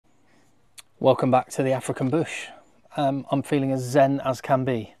Welcome back to the African bush. I'm feeling as zen as can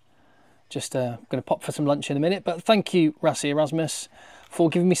be. Just going to pop for some lunch in a minute, but thank you, Rassi Erasmus, for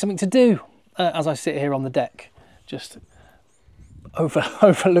giving me something to do as I sit here on the deck, just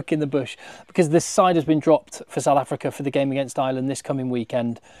overlooking the bush, because this side has been dropped for South Africa for the game against Ireland this coming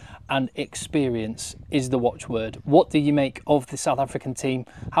weekend, and experience is the watchword. What do you make of the South African team?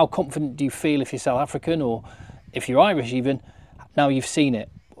 How confident do you feel if you're South African, or if you're Irish even, now you've seen it?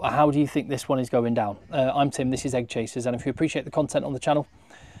 How do you think this one is going down? I'm Tim, this is Egg Chasers, and if you appreciate the content on the channel,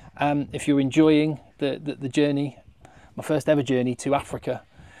 if you're enjoying the journey, my first ever journey to Africa,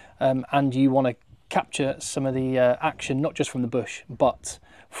 and you want to capture some of the action, not just from the bush, but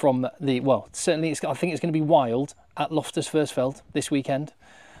from the, well, certainly I think it's going to be wild at Loftus Versfeld this weekend.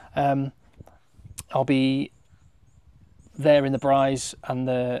 I'll be there in the Braais and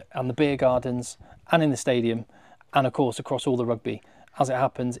the beer gardens and in the stadium, and of course across all the rugby as it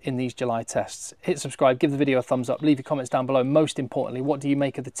happens in these July tests. Hit subscribe, give the video a thumbs up, leave your comments down below. Most importantly, what do you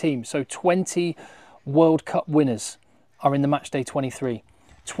make of the team? So 20 World Cup winners are in the match day 23.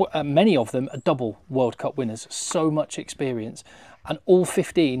 Many of them are double World Cup winners, so much experience. And all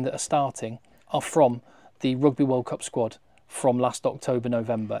 15 that are starting are from the Rugby World Cup squad from last October,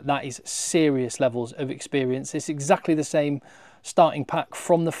 November. That is serious levels of experience. It's exactly the same starting pack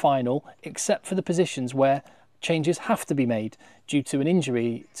from the final, except for the positions where changes have to be made due to an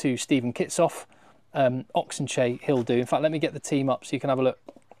injury to Stephen Kitsoff. Oxenche, he'll do. In fact, let me get the team up so you can have a look.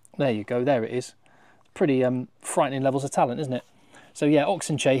 There you go, there it is. Pretty frightening levels of talent, isn't it? So yeah,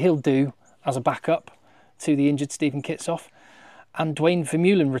 Oxenche, he'll do as a backup to the injured Stephen Kitsoff. And Dwayne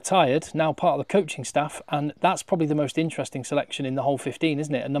Vermeulen retired, now part of the coaching staff, and that's probably the most interesting selection in the whole 15,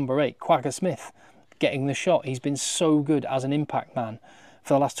 isn't it? At number 8, Kwagga Smith getting the shot. He's been so good as an impact man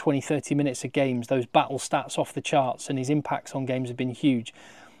for the last 20-30 minutes of games. Those battle stats off the charts, and his impacts on games have been huge.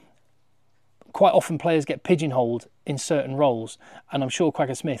 Quite often players get pigeonholed in certain roles, and I'm sure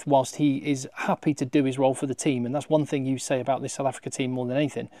Kwagga Smith, whilst he is happy to do his role for the team, and that's one thing you say about this South Africa team more than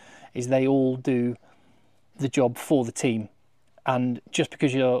anything, is they all do the job for the team. And just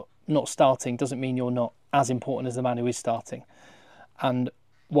because you're not starting doesn't mean you're not as important as the man who is starting. And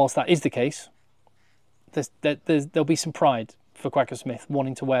whilst that is the case, there'll be some pride for Kwagga Smith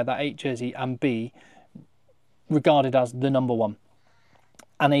wanting to wear that 8 jersey and be regarded as the number one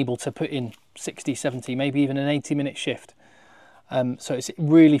and able to put in 60, 70, maybe even an 80-minute shift. So it's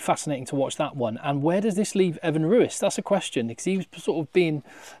really fascinating to watch that one. And where does this leave Evan Ruiz? That's a question, because he was sort of being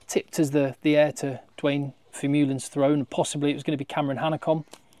tipped as the heir to Dwayne Vermeulen's throne. Possibly it was going to be Cameron Hanekom.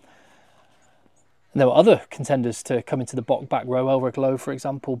 And there were other contenders to come into the back row, Elric Lowe, for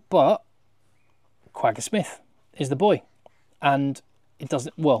example, but Kwagga Smith is the boy. And it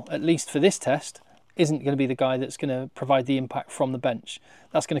doesn't, well, at least for this test, isn't going to be the guy that's going to provide the impact from the bench.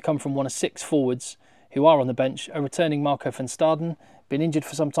 That's going to come from one of 6 forwards who are on the bench. A returning Marco van Staden, been injured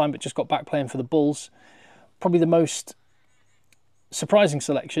for some time but just got back playing for the Bulls. Probably the most surprising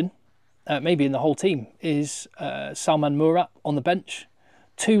selection, maybe in the whole team, is Salman Murat on the bench.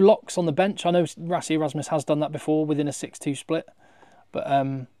 2 locks on the bench. I know Rassi Erasmus has done that before within a 6-2 split, but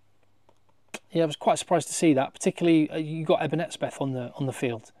yeah, I was quite surprised to see that. Particularly, you got Eben Etzebeth on the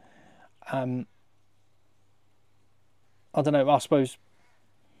field. I don't know. I suppose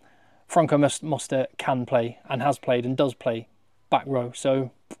Franco Moster can play and has played and does play back row.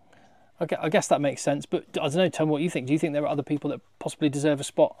 So I guess that makes sense. But I don't know. Tell me what you think. Do you think there are other people that possibly deserve a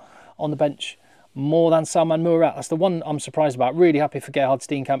spot on the bench more than Salman Murat? That's the one I'm surprised about. Really happy for Gerhard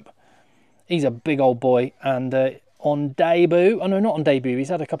Steenkamp. He's a big old boy, and on debut, oh no, not on debut, he's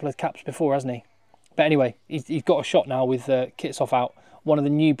had a couple of caps before, hasn't he? But anyway, he's got a shot now with Kitsoff out, one of the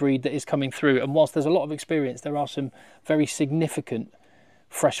new breed that is coming through. And whilst there's a lot of experience, there are some very significant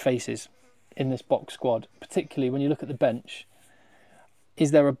fresh faces in this box squad, particularly when you look at the bench. Is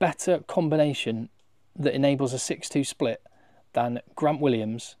there a better combination that enables a 6-2 split than Grant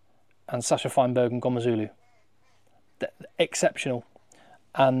Williams and Sasha Feinberg and Gomazulu? Exceptional.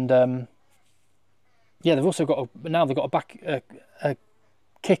 And yeah, they've also got a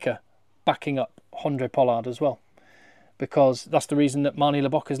kicker backing up Hondre Pollard as well, because that's the reason that Marnie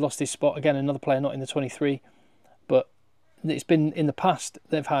Lebock has lost his spot. Again, another player not in the 23, but it's been in the past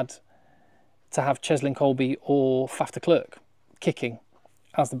they've had to have Cheslin Colby or Faf de Klerk kicking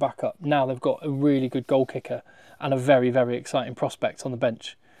as the backup. Now they've got a really good goal kicker and a very, very exciting prospect on the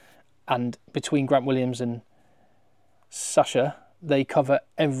bench. And between Grant Williams and Sasha, they cover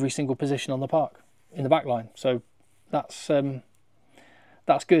every single position on the park in the back line. So that's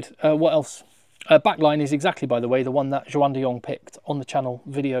good. What else? Back line is exactly, by the way, the one that Joanne de Jong picked on the channel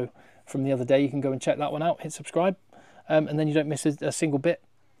video from the other day. You can go and check that one out. Hit subscribe, and then you don't miss a single bit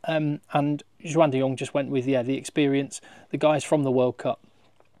And Juan de Jong just went with, the experience, the guys from the World Cup,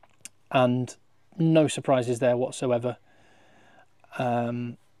 and no surprises there whatsoever.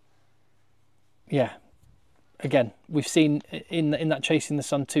 Again, we've seen in that Chasing the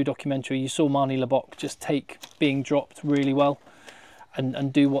Sun 2 documentary, you saw Marnie Lebock just take being dropped really well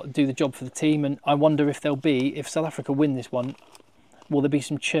and do the job for the team. And I wonder if there'll be, if South Africa win this one, will there be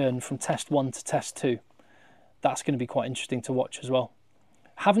some churn from Test 1 to Test 2? That's going to be quite interesting to watch as well.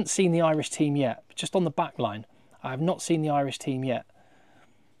 Haven't seen the Irish team yet, just on the back line. I have not seen the Irish team yet.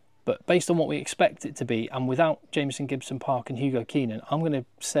 But based on what we expect it to be, and without Jamison Gibson-Park and Hugo Keenan, I'm going to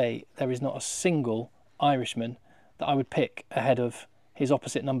say there is not a single Irishman that I would pick ahead of his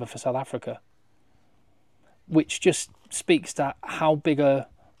opposite number for South Africa, which just speaks to how big a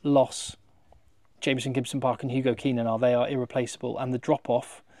loss Jamison Gibson-Park and Hugo Keenan are. They are irreplaceable, and the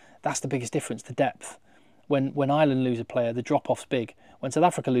drop-off, that's the biggest difference, the depth. When Ireland lose a player, the drop-off's big. When South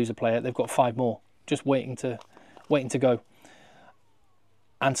Africa lose a player, they've got 5 more just waiting to go.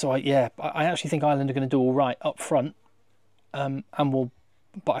 And so I actually think Ireland are going to do all right up front, but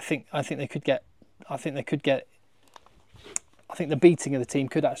I think they could get. I think the beating of the team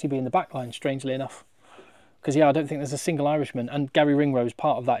could actually be in the back line, strangely enough. Because, I don't think there's a single Irishman. And Gary Ringrose,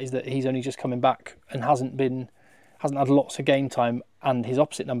 part of that is that he's only just coming back and hasn't had lots of game time. And his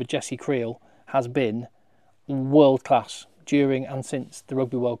opposite number, Jesse Creel, has been world class during and since the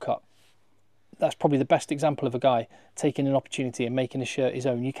Rugby World Cup. That's probably the best example of a guy taking an opportunity and making a shirt his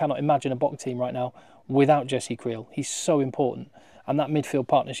own. You cannot imagine a Bok team right now without Jesse Creel. He's so important. And that midfield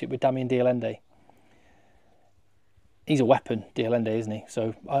partnership with Damien Dialende, he's a weapon, Dialende, isn't he?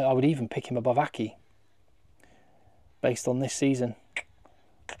 So I would even pick him above Aki based on this season.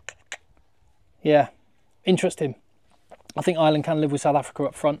 Yeah, interesting. I think Ireland can live with South Africa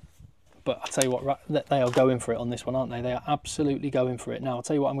up front, but I'll tell you what, they are going for it on this one, aren't they? They are absolutely going for it. Now, I'll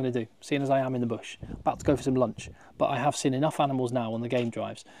tell you what I'm going to do, seeing as I am in the bush, about to go for some lunch, but I have seen enough animals now on the game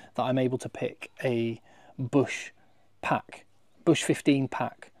drives that I'm able to pick a bush pack, bush 15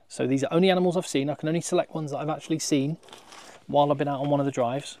 pack. So these are only animals I've seen. I can only select ones that I've actually seen while I've been out on one of the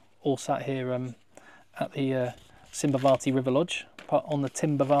drives, all sat here at the Simbavati River Lodge on the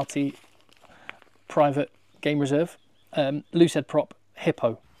Timbavati private game reserve. Loosehead prop,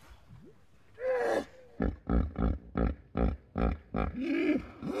 hippo.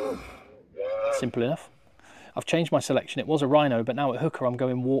 Simple enough. I've changed my selection. It was a rhino, but now at hooker I'm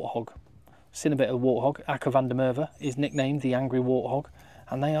going warthog. Seen a bit of warthog. Akker van der Merwe is nicknamed the Angry Warthog,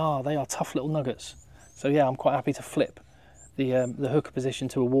 and they are tough little nuggets. So yeah, I'm quite happy to flip the hooker position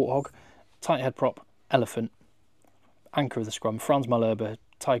to a warthog. Tight head prop, elephant. Anchor of the scrum, Frans Malherbe,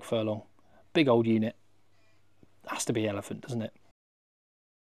 Tyke Furlong. Big old unit. Has to be elephant, doesn't it?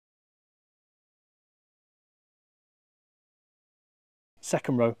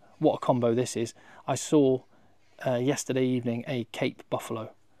 Second row, what a combo this is. I saw yesterday evening a Cape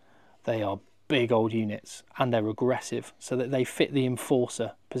Buffalo. They are big old units and they're aggressive, so that they fit the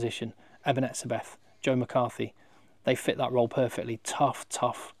enforcer position. Eben Etzebeth, Joe McCarthy, they fit that role perfectly.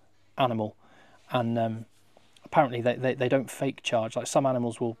 Tough animal. And apparently they don't fake charge. Like some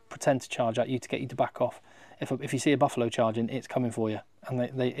animals will pretend to charge at you to get you to back off. If you see a buffalo charging, it's coming for you. And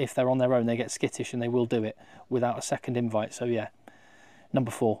if they're on their own, they get skittish and they will do it without a second invite. So yeah,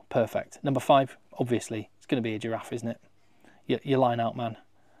 number 4, perfect. Number 5, obviously, it's going to be a giraffe, isn't it? Your line out man.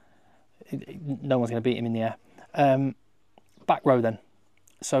 No one's going to beat him in the air. Back row then.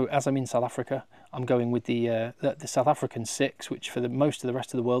 So as I'm in South Africa, I'm going with the South African 6, which for most of the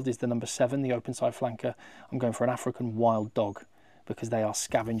rest of the world is the number 7, the open side flanker. I'm going for an African wild dog because they are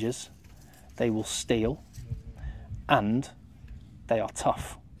scavengers. They will steal. And they are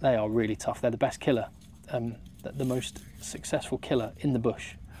tough. They are really tough. They're the best killer, the most successful killer in the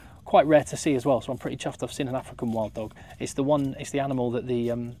bush. Quite rare to see as well, so I'm pretty chuffed I've seen an African wild dog. It's the animal that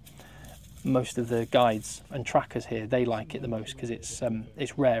the most of the guides and trackers here, they like it the most because it's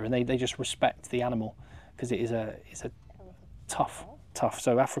rare and they just respect the animal because it's a tough.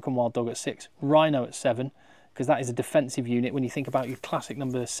 So African wild dog at 6, rhino at 7, because that is a defensive unit. When you think about your classic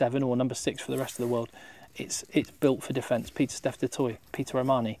number 7 or number 6 for the rest of the world, it's built for defence. Peter Steph de Toy, Peter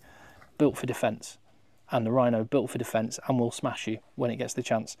Armani, built for defence. And the rhino built for defence and will smash you when it gets the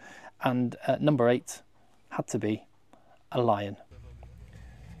chance. And number 8 had to be a lion,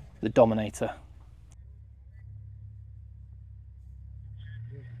 the dominator.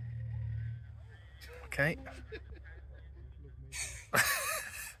 Okay.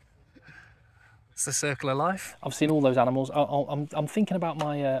 It's the circle of life. I've seen all those animals. I'm thinking about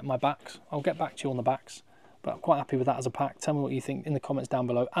my backs. I'll get back to you on the backs, but I'm quite happy with that as a pack. Tell me what you think in the comments down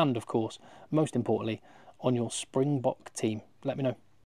below, and of course, most importantly, on your Springbok team. Let me know.